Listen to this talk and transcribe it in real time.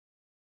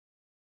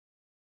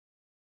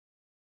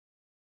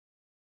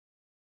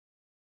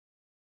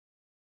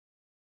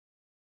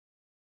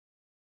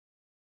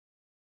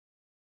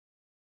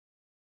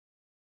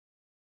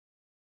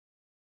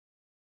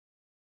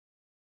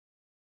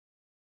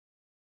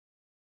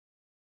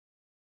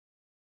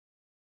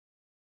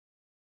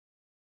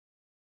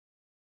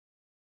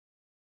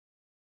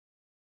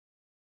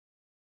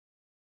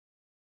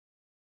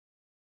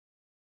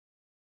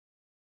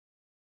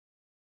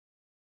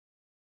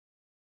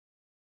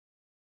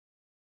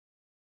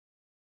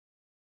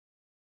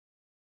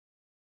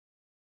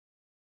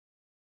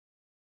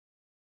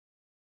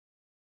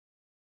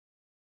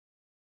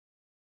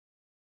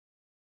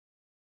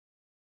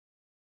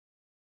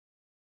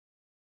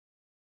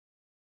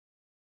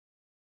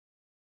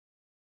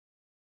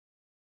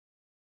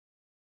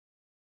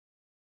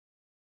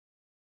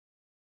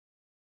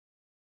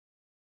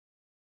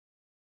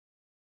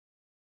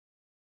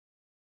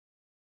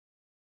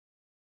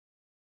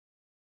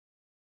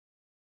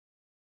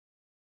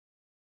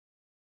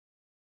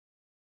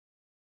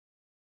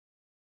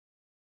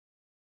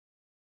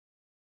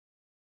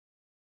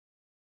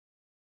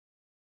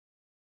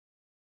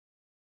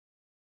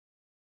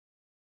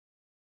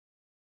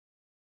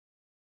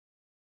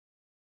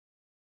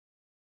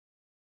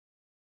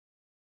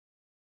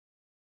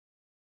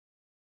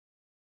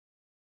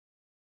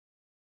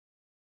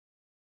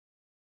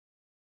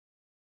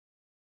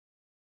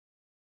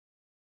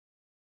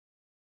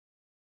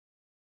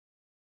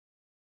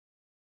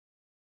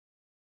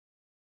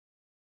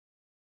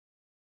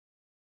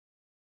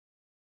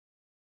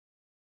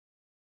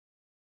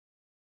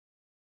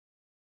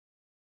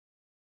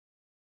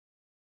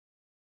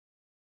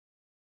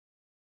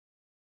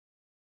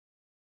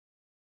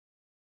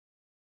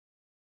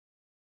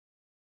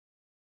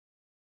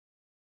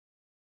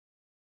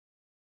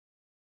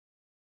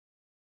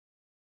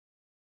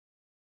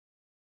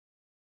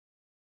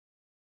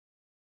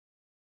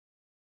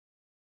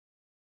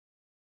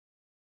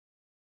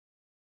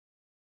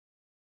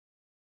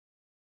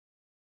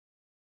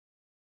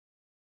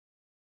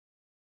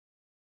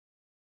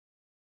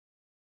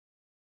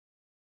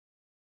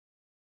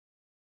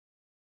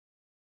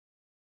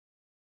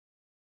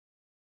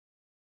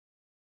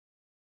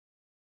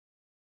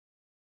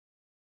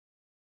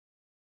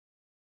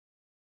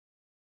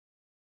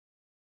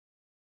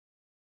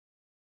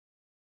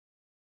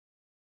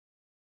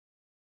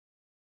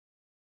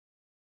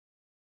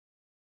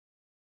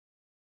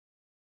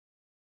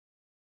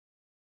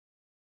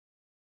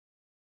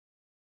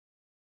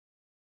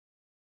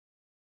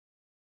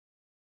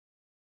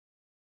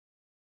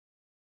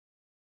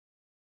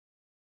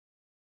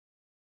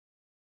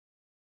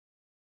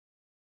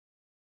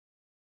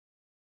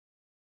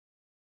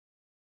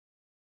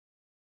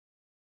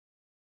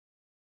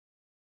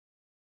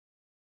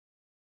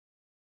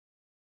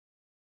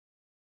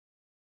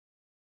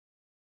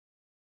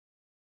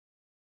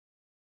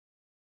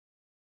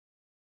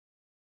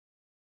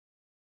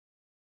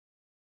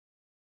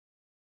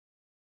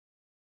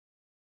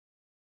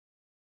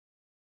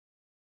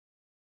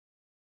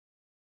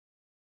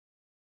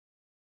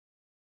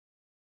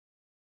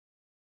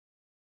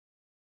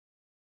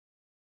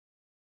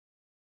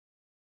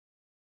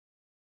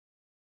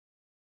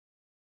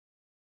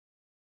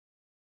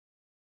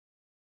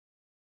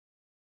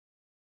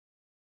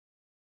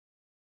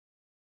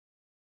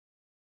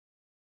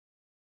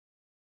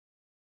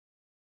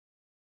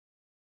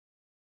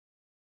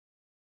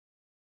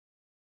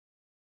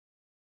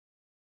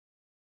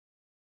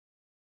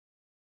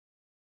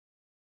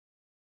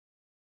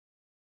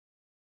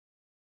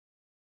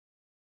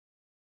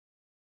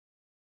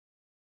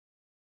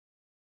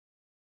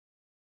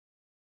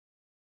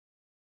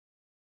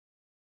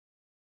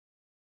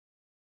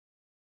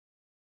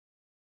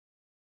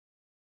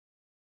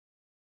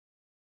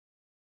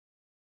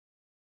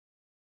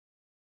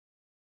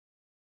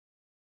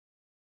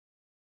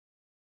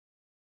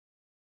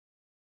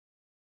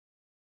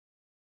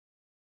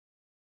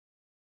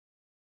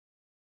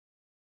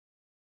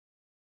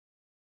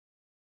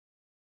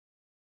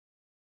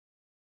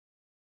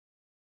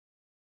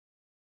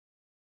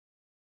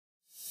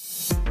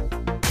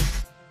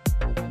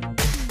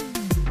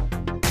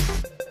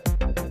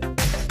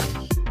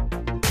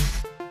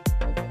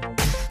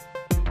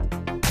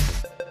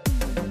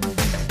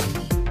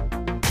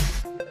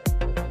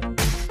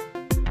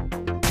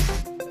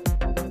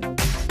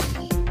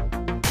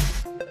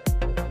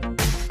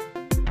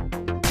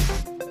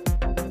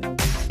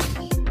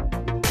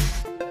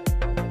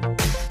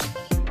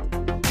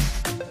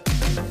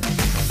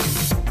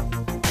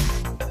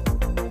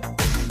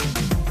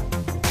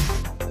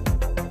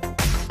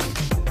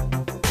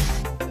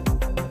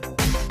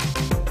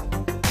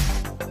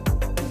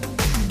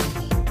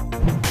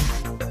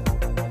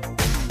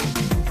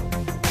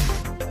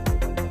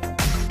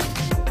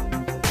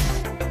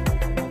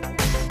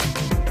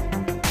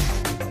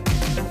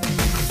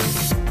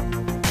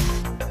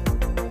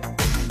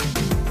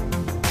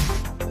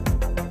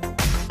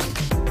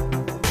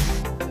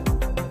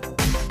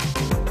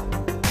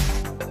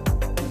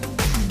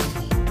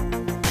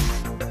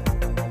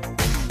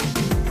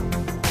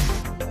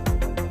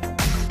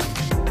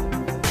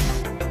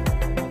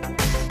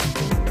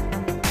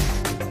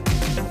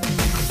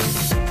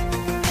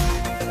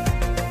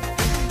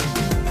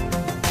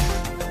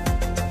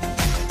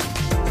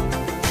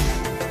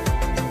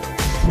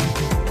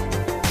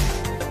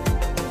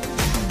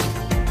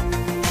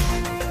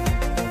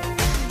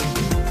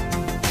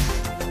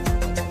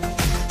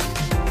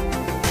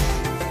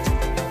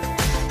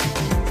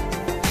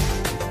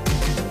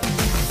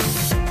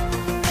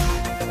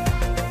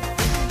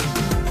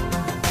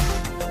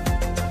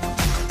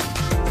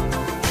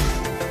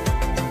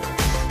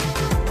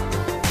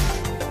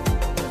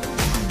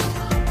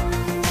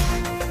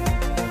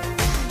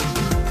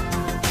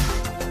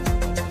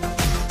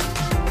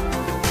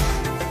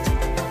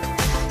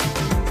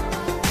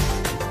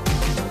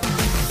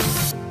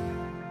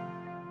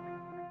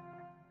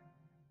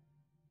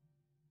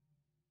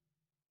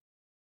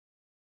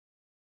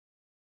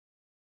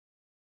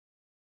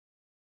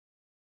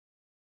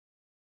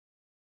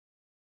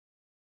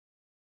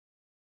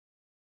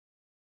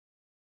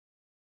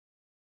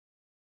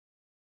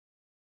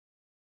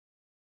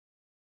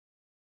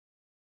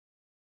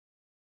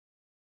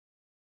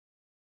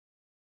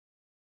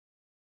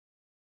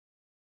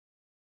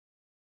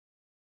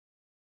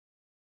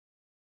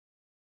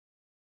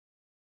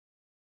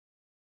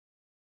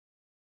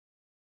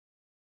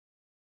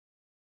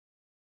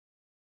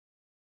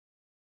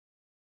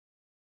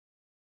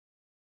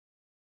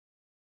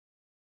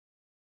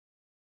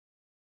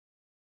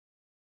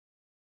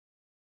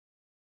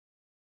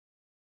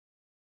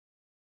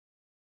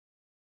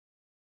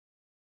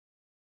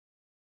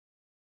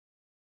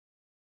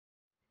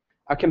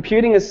Our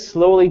computing is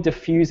slowly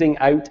diffusing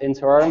out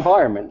into our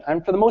environment.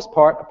 And for the most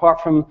part,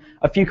 apart from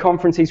a few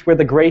conferences where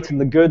the great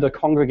and the good are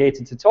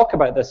congregated to talk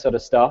about this sort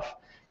of stuff,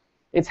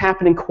 it's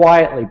happening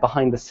quietly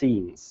behind the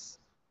scenes.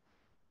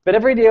 But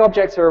everyday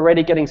objects are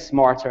already getting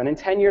smarter, and in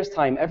 10 years'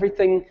 time,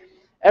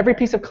 every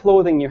piece of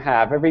clothing you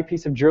have, every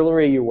piece of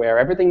jewelry you wear,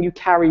 everything you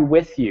carry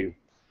with you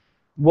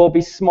will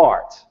be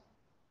smart.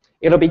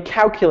 It'll be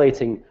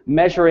calculating,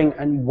 measuring,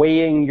 and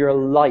weighing your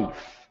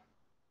life.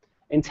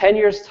 In 10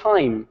 years'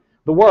 time,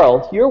 the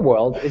world, your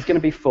world, is going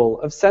to be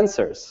full of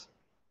sensors.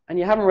 And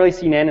you haven't really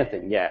seen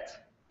anything yet.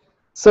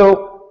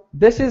 So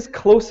this is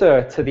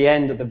closer to the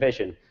end of the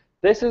vision.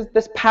 This is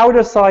this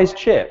powder-sized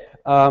chip,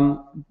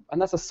 and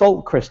that's a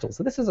salt crystal.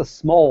 So this is a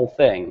small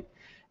thing.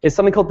 It's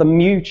something called the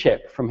Mu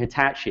chip from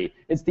Hitachi.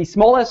 It's the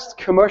smallest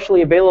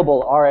commercially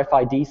available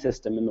RFID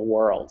system in the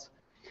world,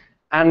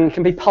 and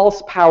can be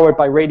pulse-powered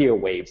by radio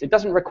waves. It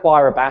doesn't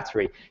require a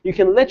battery. You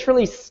can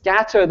literally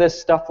scatter this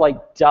stuff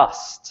like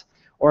dust,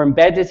 or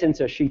embed it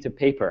into a sheet of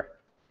paper.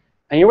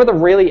 And you know what the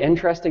really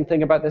interesting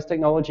thing about this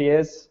technology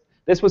is?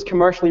 This was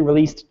commercially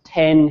released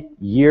 10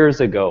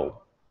 years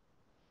ago.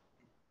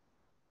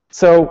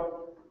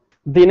 So,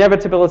 the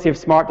inevitability of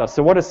smart dust.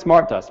 So what is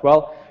smart dust?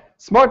 Well,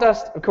 smart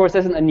dust, of course,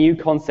 isn't a new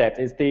concept.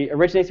 It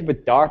originated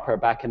with DARPA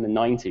back in the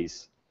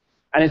 90s.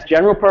 And it's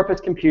general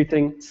purpose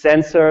computing,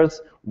 sensors,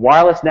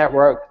 wireless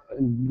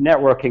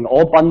networking,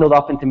 all bundled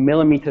up into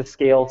millimeter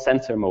scale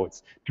sensor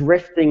modes,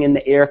 drifting in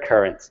the air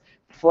currents,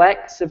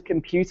 flecks of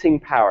computing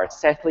power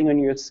settling on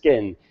your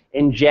skin,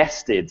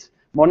 ingested,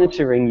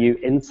 monitoring you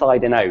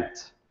inside and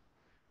out.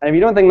 And if you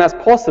don't think that's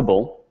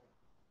possible,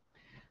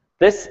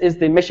 this is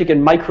the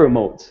Michigan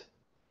micromote.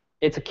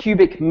 It's a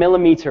cubic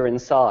millimeter in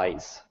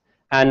size.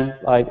 And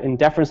in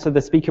deference to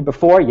the speaker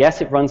before, yes,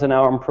 it runs an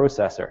ARM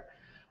processor.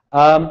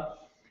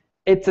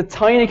 It's a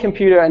tiny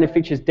computer, and it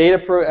features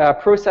data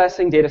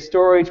processing, data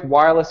storage,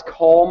 wireless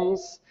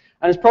comms,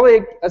 and it's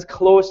probably as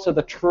close to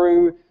the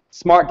true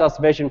smart dust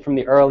vision from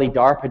the early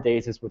DARPA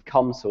days as we've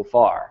come so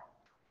far.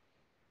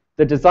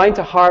 They're designed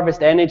to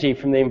harvest energy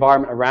from the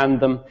environment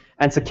around them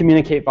and to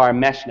communicate via a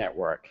mesh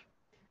network.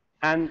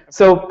 And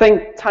so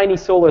think tiny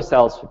solar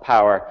cells for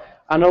power.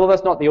 And although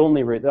that's not the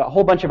only route, there are a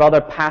whole bunch of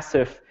other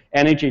passive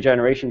energy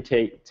generation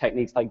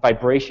techniques like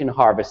vibration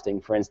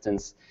harvesting, for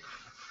instance,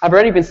 have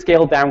already been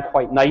scaled down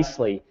quite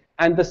nicely.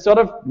 And the sort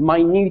of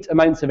minute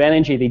amounts of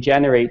energy they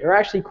generate are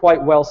actually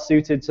quite well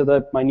suited to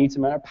the minute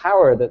amount of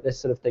power that this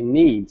sort of thing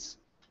needs.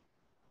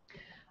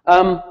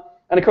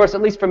 And of course,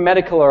 at least for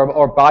medical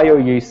or bio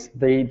use,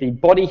 the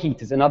body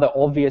heat is another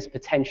obvious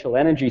potential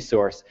energy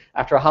source.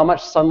 After how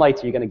much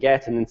sunlight are you going to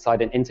get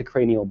inside an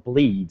intracranial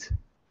bleed?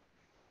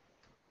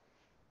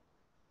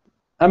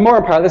 And more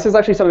in part, this is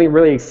actually something that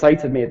really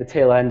excited me at the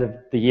tail end of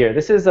the year.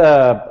 This is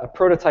a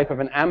prototype of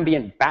an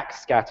ambient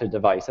backscatter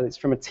device, and it's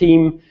from a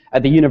team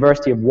at the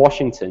University of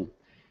Washington.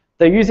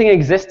 They're using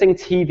existing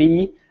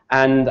TV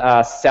and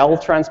cell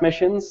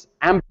transmissions,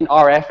 ambient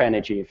RF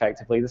energy,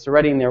 effectively, that's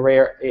already in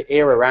the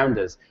air around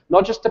us,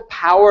 not just to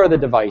power the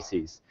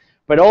devices,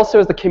 but also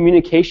as the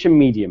communication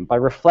medium by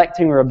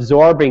reflecting or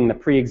absorbing the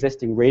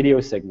pre-existing radio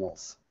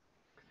signals.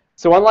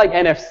 So unlike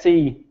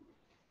NFC,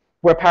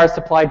 where power is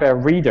supplied by a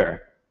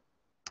reader,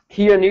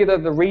 here neither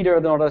the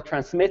reader nor the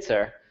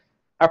transmitter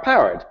are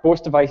powered.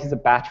 Both devices are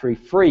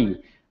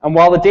battery-free. And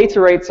while the data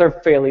rates are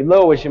fairly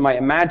low, as you might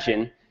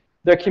imagine,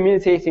 they're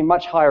communicating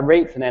much higher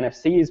rates than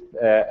NFC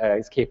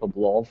is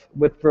capable of,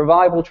 with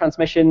reliable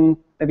transmission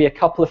maybe a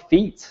couple of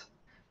feet.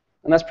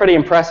 And that's pretty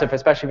impressive,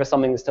 especially for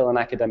something that's still an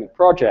academic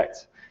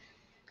project.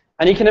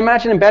 And you can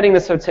imagine embedding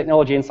this sort of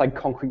technology inside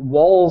concrete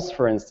walls,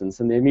 for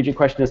instance. And the immediate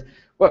question is,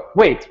 well,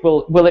 wait,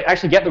 will it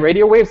actually get the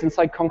radio waves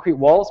inside concrete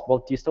walls? Well,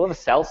 do you still have a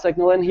cell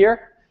signal in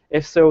here?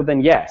 If so,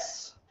 then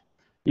yes.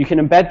 You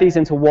can embed these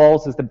into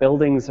walls as the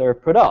buildings are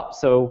put up.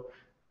 So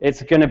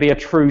it's going to be a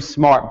true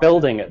smart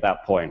building at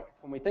that point.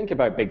 When we think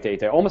about big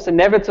data, almost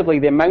inevitably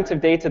the amount of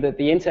data that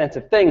the Internet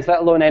of Things, let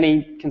alone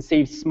any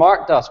conceived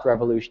smart dust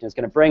revolution, is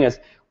going to bring us,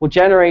 will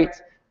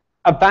generate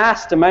a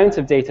vast amount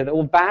of data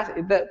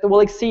that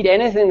will exceed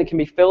anything that can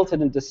be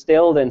filtered and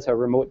distilled into a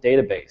remote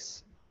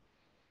database.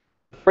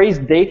 The phrase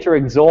data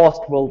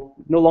exhaust will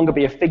no longer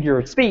be a figure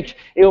of speech.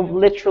 It will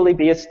literally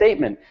be a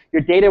statement.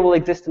 Your data will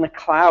exist in a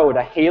cloud,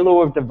 a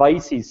halo of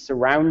devices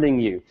surrounding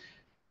you.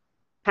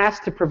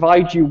 Has to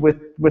provide you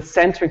with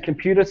sensor and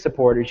computer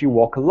support as you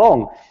walk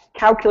along,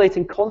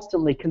 calculating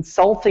constantly,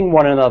 consulting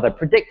one another,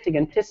 predicting,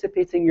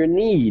 anticipating your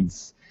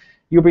needs.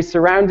 You'll be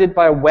surrounded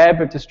by a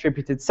web of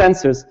distributed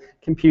sensors,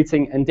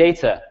 computing, and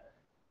data,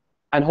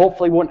 and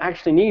hopefully won't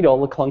actually need all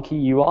the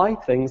clunky UI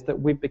things that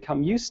we've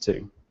become used to.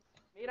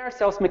 We've made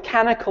ourselves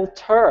mechanical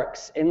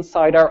Turks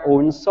inside our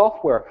own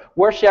software.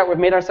 Worse yet, we've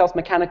made ourselves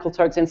mechanical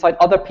Turks inside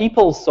other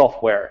people's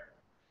software,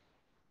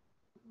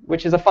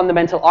 which is a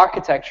fundamental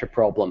architecture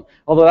problem,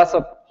 although that's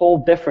a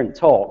whole different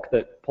talk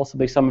that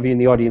possibly some of you in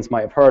the audience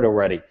might have heard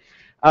already.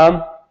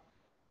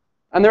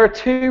 And there are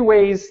two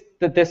ways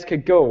that this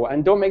could go,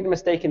 and don't make the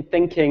mistake in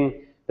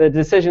thinking the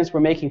decisions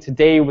we're making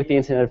today with the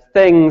Internet of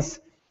Things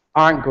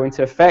aren't going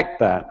to affect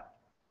that.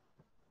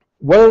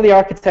 whether the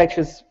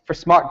architectures for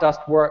smart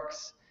dust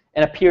works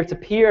in a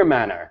peer-to-peer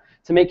manner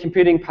to make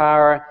computing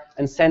power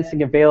and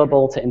sensing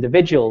available to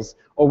individuals,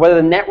 or whether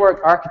the network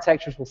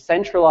architectures will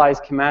centralize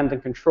command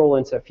and control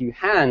into a few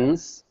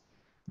hands,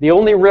 the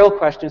only real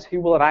question is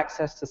who will have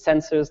access to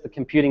sensors, the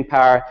computing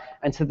power,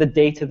 and to the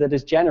data that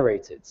is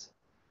generated.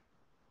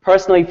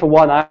 Personally, for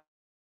one,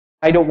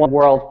 I don't want a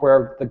world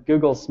where the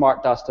Google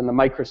Smart Dust and the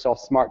Microsoft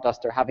Smart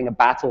Dust are having a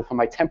battle for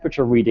my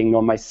temperature reading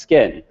on my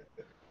skin.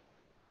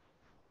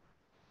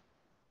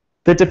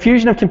 The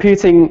diffusion of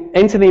computing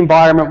into the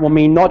environment will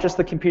mean not just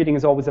that computing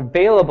is always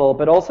available,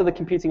 but also that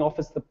computing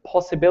offers the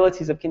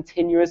possibilities of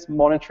continuous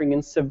monitoring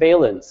and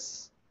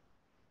surveillance.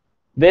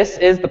 This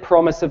is the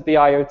promise of the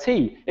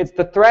IoT. It's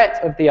the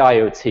threat of the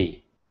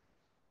IoT.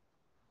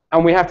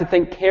 And we have to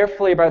think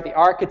carefully about the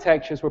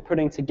architectures we're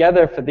putting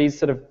together for these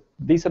sort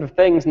of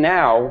things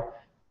now,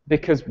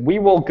 because we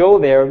will go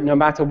there no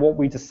matter what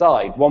we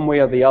decide, one way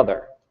or the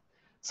other.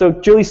 So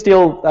Julie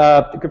Steele,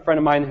 a good friend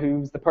of mine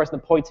who's the person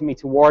that pointed me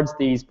towards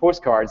these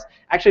postcards,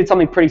 actually had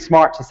something pretty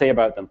smart to say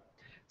about them.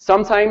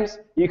 Sometimes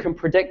you can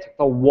predict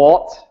the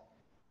what,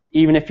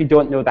 even if you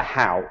don't know the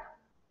how.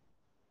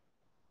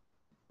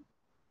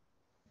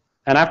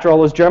 And after all,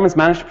 those Germans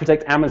managed to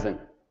predict Amazon.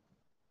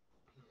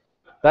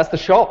 That's the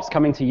shops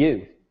coming to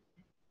you.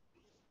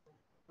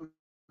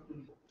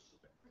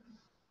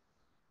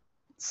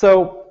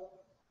 So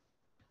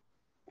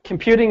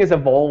computing is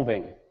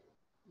evolving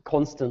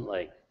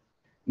constantly.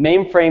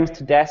 Mainframes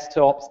to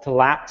desktops, to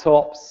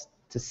laptops,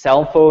 to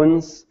cell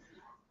phones,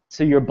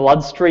 to your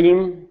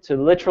bloodstream, to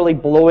literally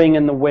blowing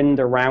in the wind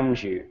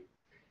around you.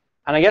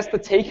 And I guess the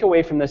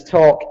takeaway from this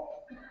talk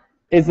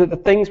is that the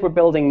things we're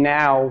building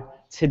now,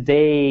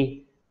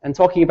 today, and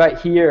talking about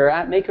here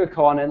at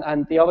MakerCon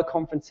and the other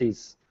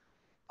conferences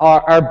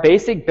are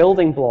basic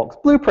building blocks,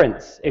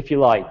 blueprints, if you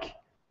like.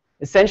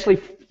 Essentially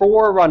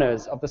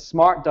forerunners of the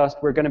smart dust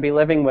we're going to be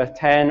living with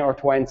 10 or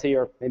 20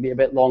 or maybe a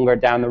bit longer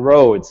down the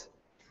road.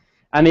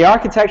 And the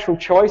architectural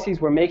choices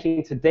we're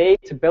making today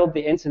to build the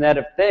Internet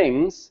of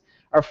Things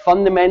are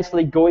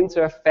fundamentally going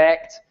to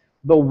affect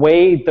the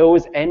way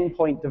those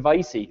endpoint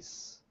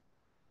devices,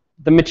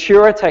 the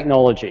mature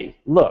technology,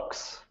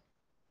 looks.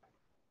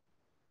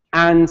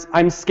 And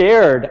I'm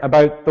scared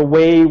about the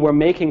way we're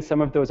making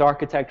some of those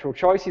architectural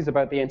choices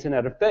about the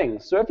Internet of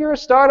Things. So if you're a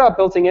startup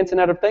building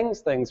Internet of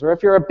Things, or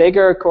if you're a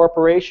bigger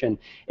corporation,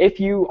 if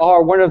you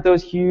are one of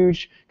those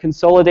huge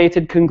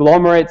consolidated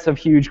conglomerates of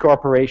huge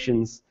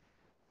corporations,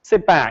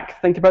 sit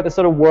back, think about the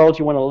sort of world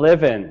you want to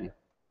live in,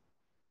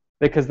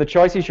 because the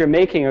choices you're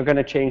making are going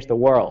to change the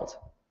world.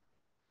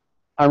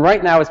 And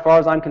right now, as far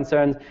as I'm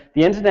concerned,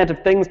 the Internet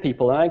of Things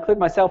people, and I include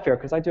myself here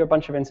because I do a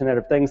bunch of Internet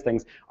of Things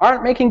things,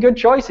 aren't making good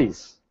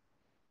choices.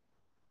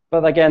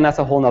 But again, that's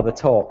a whole other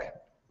talk.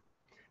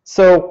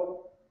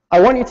 So I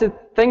want you to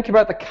think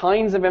about the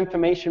kinds of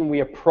information we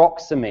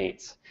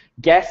approximate,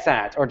 guess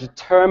at, or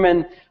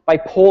determine by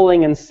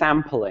polling and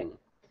sampling,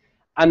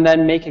 and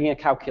then making a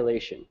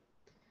calculation.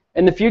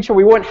 In the future,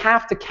 we won't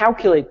have to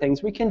calculate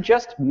things. We can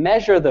just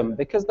measure them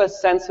because the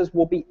sensors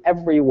will be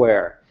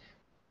everywhere.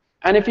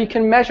 And if you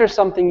can measure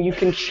something, you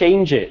can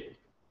change it.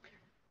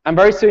 And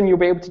very soon, you'll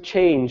be able to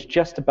change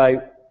just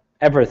about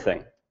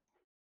everything.